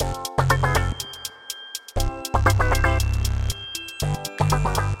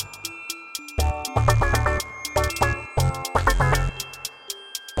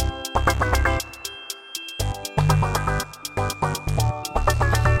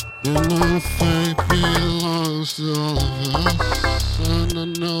And I think belongs to all of us. And I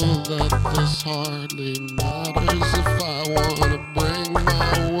know that this hardly matters if I wanna bring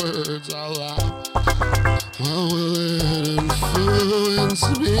my words out loud. How will it influence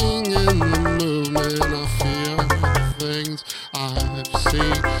being in the movement? I fear the things I've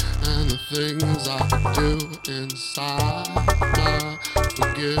seen and the things I do inside. My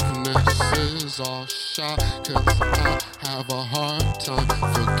forgiveness is all shot, 'cause I have a hard time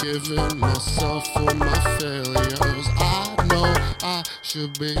forgiving myself for my failures. I know I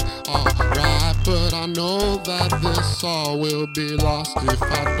should be alright, but I know that this all will be lost if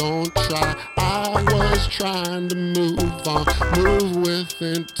I don't try. I was trying to move on, move with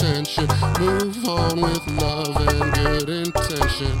intention, move on with love and good intention.